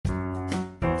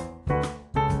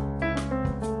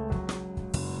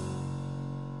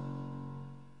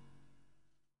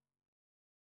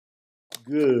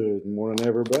Good morning,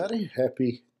 everybody.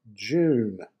 Happy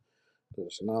June.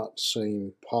 Does not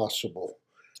seem possible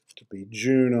to be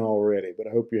June already, but I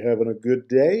hope you're having a good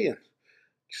day and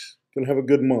going to have a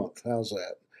good month. How's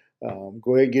that?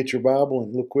 Go ahead and get your Bible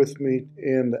and look with me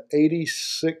in the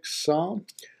 86th Psalm.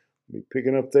 We'll be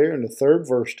picking up there in the third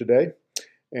verse today.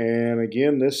 And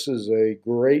again, this is a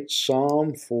great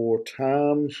psalm for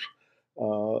times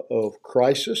of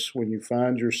crisis when you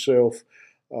find yourself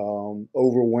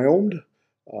overwhelmed,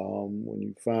 when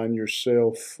you find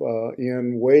yourself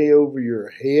in way over your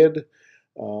head,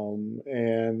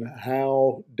 and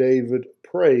how David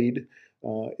prayed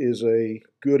is a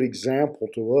good example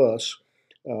to us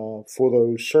for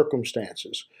those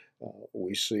circumstances.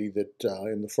 We see that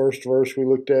in the first verse we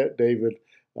looked at, David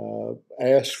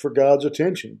asked for God's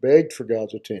attention, begged for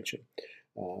God's attention.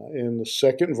 In the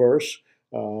second verse,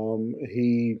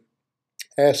 he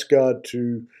asked God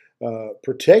to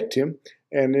protect him,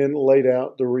 and then laid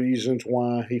out the reasons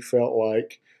why he felt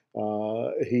like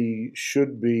he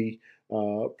should be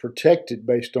protected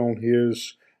based on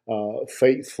his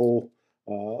faithful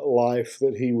life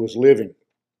that he was living.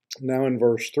 Now, in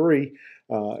verse 3,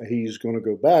 he's going to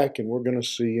go back, and we're going to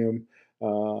see him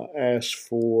ask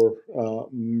for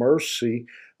mercy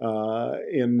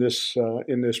in this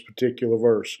particular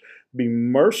verse. Be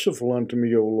merciful unto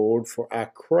me, O Lord, for I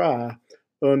cry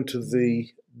unto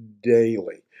thee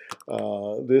daily.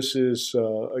 This is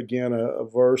again a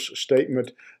verse, a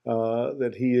statement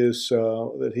that he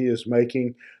is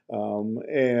making,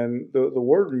 and the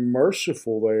word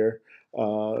merciful there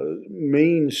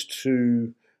means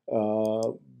to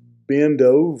bend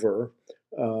over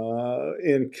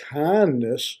in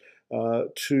kindness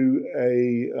to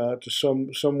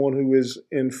someone who is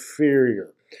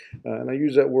inferior. And I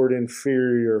use that word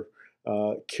inferior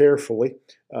carefully.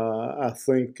 I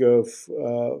think of,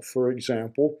 for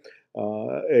example,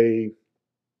 a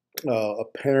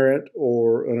parent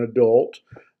or an adult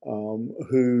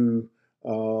who,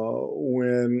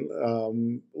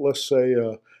 when let's say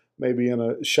maybe in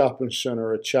a shopping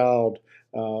center, a child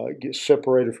gets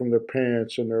separated from their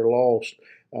parents and they're lost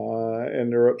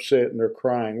and they're upset and they're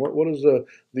crying. What does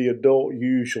the adult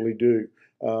usually do?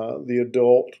 The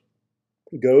adult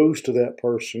goes to that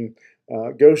person,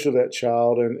 goes to that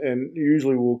child, and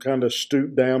usually will kind of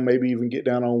stoop down, maybe even get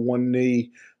down on one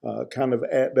knee, kind of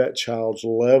at that child's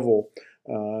level,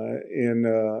 in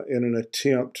an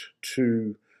attempt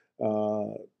to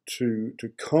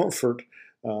comfort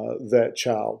that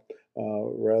child.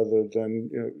 Rather than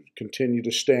continue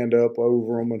to stand up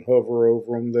over them and hover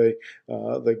over them, they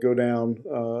go down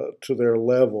to their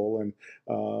level and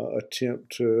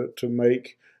attempt to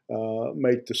make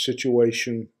the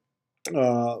situation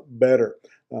better.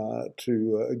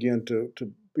 To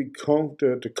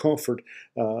comfort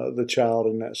the child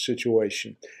in that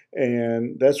situation,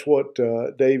 and that's what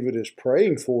David is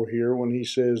praying for here when he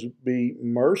says, "Be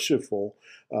merciful."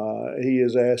 He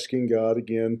is asking God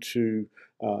again to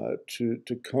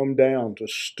come down, to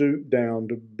stoop down,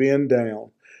 to bend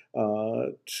down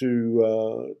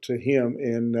to Him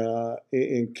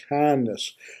in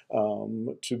kindness,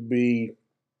 to be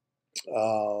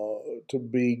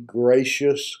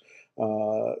gracious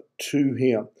to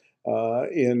him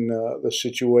in the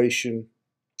situation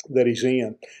that he's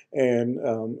in. And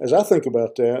as I think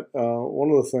about that, one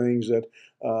of the things that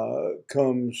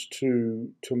comes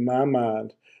to my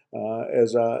mind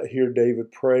as I hear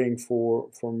David praying for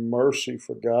mercy,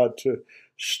 for God to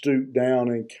stoop down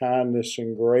in kindness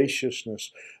and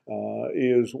graciousness,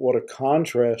 is what a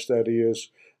contrast that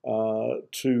is to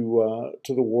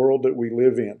the world that we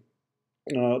live in.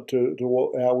 How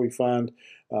we find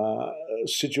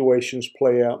situations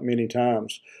play out many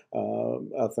times.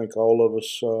 I think all of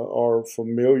us are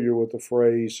familiar with the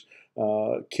phrase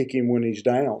 "kick him when he's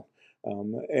down,"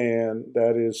 and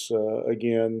that is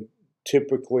again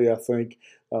typically, I think,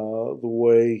 the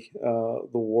way the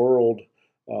world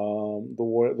the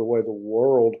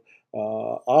world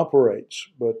operates.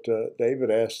 But David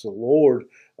asked the Lord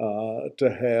to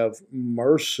have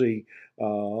mercy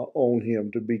on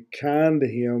him, to be kind to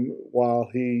him while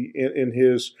he in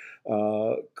his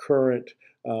current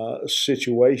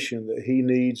situation that he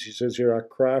needs. He says here, "I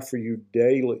cry for you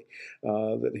daily,"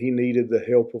 that he needed the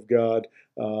help of God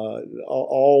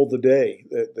all the day,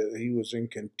 that he was in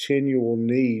continual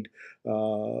need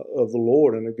of the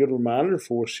Lord. And a good reminder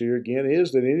for us here again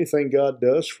is that anything God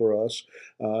does for us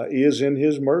is in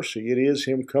His mercy. It is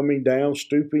Him coming down,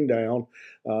 stooping down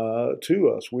to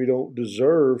us. We don't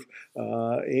deserve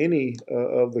any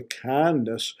of the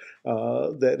kindness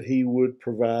that He would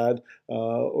provide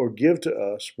or give to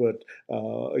us. But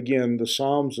again, the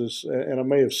Psalms is, and I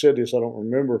may have said this, I don't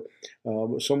remember,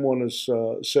 but someone has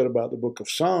said about the book of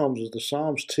Psalms is the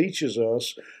Psalms teaches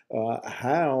us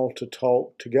how to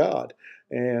talk to God.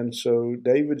 And so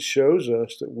David shows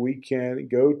us that we can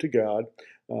go to God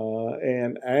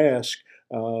and ask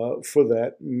for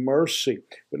that mercy.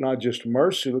 But not just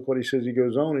mercy. Look what he says. He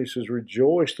goes on. He says,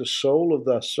 "Rejoice the soul of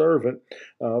thy servant,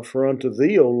 for unto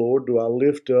thee, O Lord, do I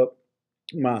lift up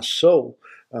my soul."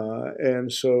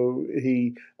 And so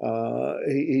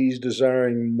he's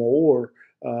desiring more.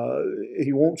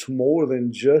 He wants more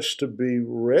than just to be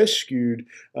rescued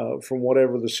from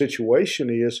whatever the situation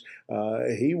is.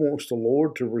 He wants the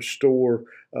Lord to restore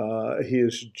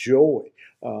his joy.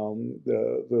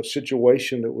 The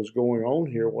situation that was going on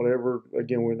here, whatever,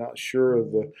 again, we're not sure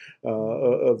of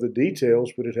the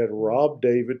details, but it had robbed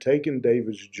David, taken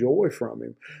David's joy from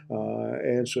him,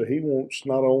 and so he wants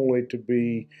not only to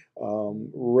be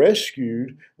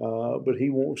rescued, but he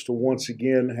wants to once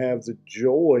again have the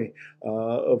joy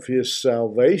of his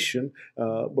salvation,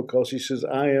 because he says,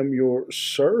 "I am your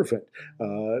servant."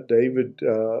 David,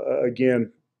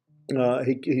 again,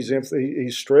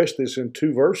 he's stressed this in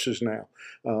two verses now.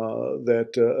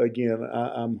 That again,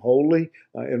 I'm holy.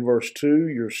 In verse 2,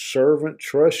 your servant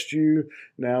trusts you.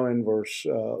 Now in verse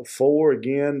 4,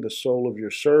 again, the soul of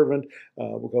your servant,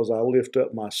 because I lift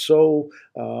up my soul.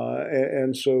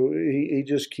 And so he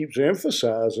just keeps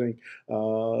emphasizing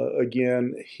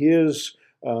again his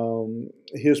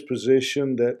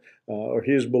position that, or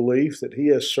his belief that he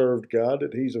has served God,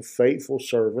 that he's a faithful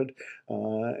servant,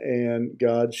 and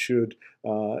God should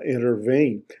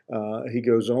intervene. He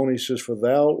goes on, he says, "For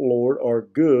thou, Lord,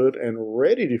 art good and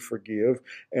ready to forgive,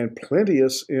 and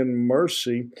plenteous in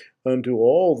mercy unto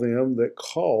all them that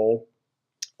call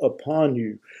upon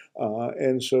you."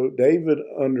 And so David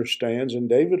understands, and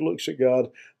David looks at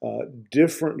God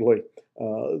differently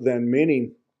than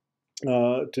many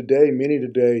today. Many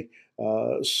today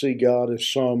see God as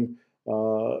some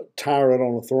tyrant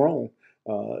on a throne.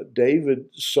 David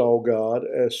saw God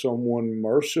as someone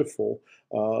merciful,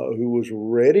 who was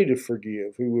ready to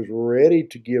forgive, who was ready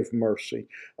to give mercy,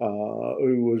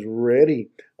 who was ready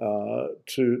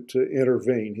to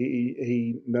intervene.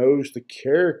 He knows the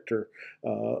character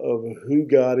of who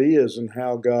God is and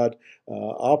how God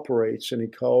operates, and he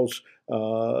calls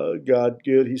God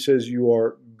good. He says, "You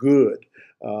are good."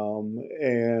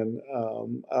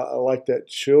 I like that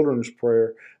children's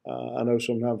prayer. I know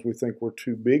sometimes we think we're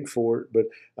too big for it, but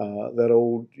that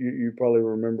old, you probably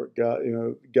remember it, God,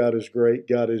 God is great,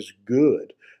 God is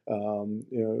good.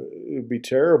 It would be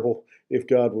terrible if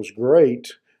God was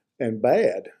great and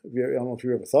bad. I don't know if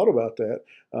you ever thought about that,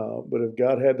 but if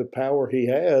God had the power He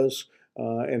has,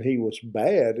 and He was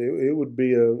bad, it would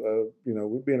be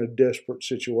we'd be in a desperate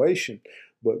situation.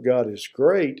 But God is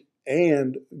great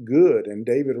and good, and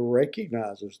David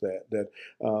recognizes that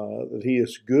He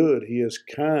is good, He is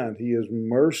kind, He is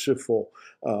merciful.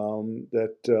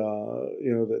 That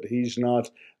He's not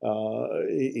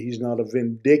a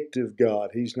vindictive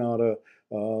God. He's not a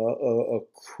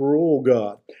cruel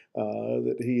God.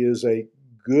 That He is a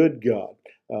good God.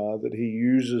 That He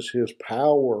uses His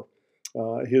power,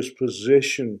 His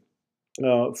position,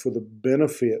 for the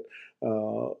benefit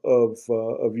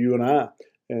of you and I.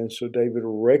 And so David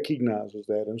recognizes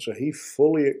that. And so he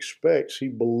fully expects, he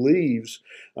believes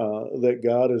that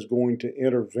God is going to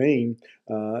intervene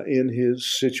in his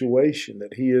situation,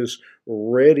 that he is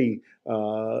ready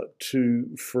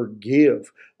to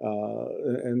forgive.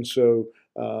 And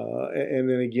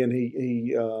then again,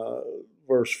 he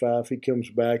verse 5, he comes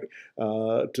back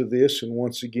to this and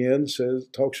once again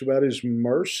talks about his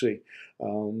mercy.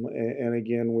 And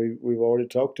again, we've already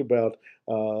talked about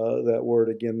that word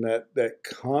again, that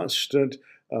constant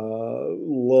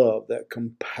love, that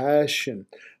compassion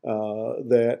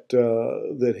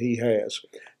that He has.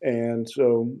 And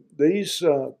so these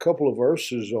couple of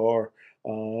verses are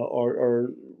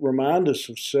remind us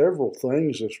of several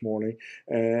things this morning,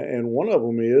 and one of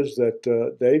them is that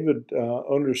David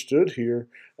understood here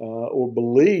or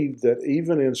believed that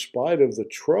even in spite of the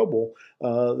trouble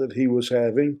that he was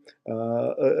having,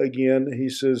 again, he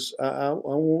says, I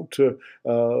want to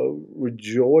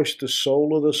rejoice the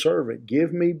soul of the servant.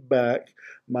 Give me back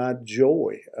my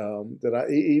joy. That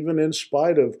even in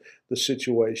spite of the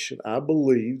situation, I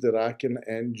believe that I can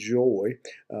enjoy,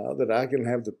 that I can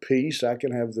have the peace, I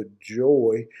can have the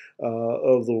joy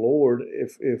of the Lord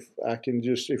if I can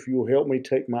just, if you'll help me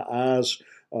take my eyes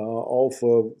off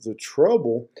of the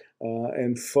trouble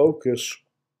and focus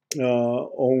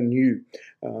on you.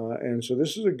 And so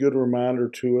this is a good reminder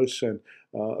to us and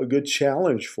a good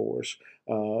challenge for us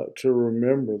to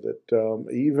remember that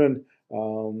even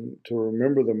to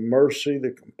remember the mercy,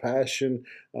 the compassion,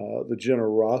 the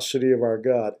generosity of our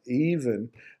God,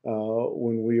 even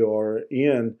when we are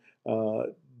in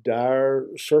dire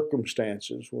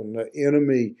circumstances, when the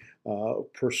enemy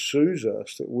pursues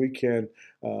us, that we can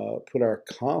put our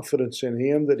confidence in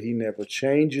Him, that He never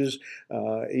changes,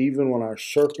 even when our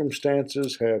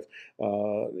circumstances have,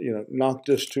 knocked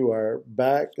us to our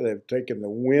back, they've taken the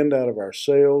wind out of our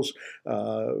sails.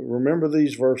 Remember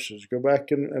these verses. Go back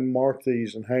and mark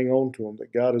these and hang on to them.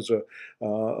 That God is a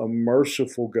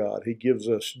merciful God. He gives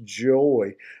us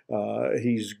joy.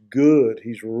 He's good.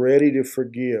 He's ready to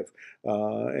forgive.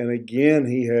 And again,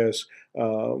 He has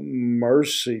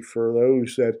mercy for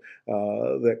those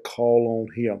that call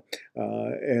on Him.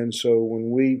 And so when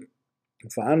we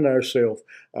find ourselves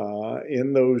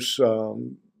in those,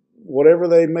 whatever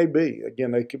they may be,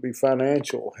 again, they could be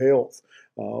financial, health,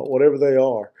 whatever they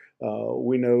are.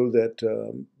 We know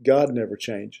that God never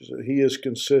changes. He is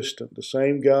consistent. The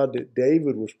same God that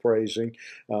David was praising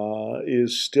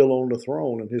is still on the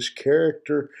throne, and His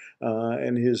character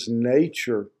and His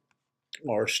nature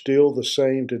are still the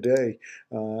same today,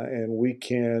 and we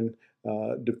can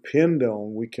depend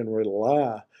on, we can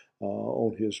rely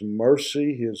on His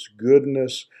mercy, His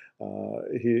goodness,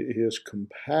 his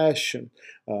compassion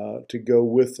to go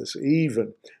with us,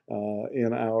 even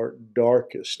in our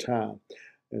darkest time.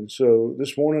 And so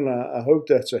this morning, I hope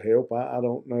that's a help. I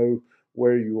don't know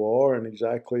where you are and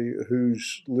exactly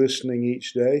who's listening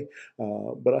each day,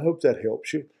 but I hope that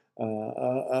helps you.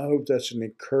 I hope that's an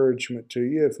encouragement to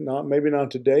you. If not, maybe not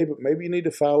today, but maybe you need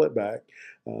to file it back,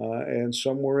 and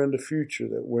somewhere in the future,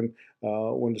 that when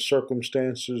the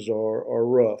circumstances are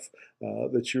rough,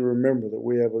 that you remember that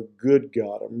we have a good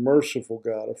God, a merciful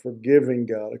God, a forgiving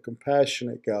God, a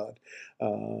compassionate God.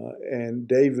 And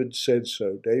David said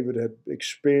so. David had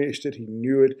experienced it. He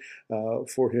knew it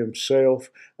for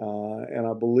himself. And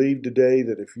I believe today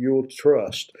that if you'll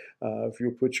trust, if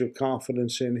you'll put your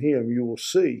confidence in Him, you will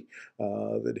see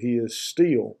that He is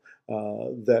still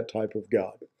that type of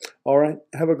God. All right,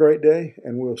 have a great day,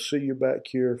 and we'll see you back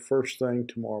here first thing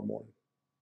tomorrow morning.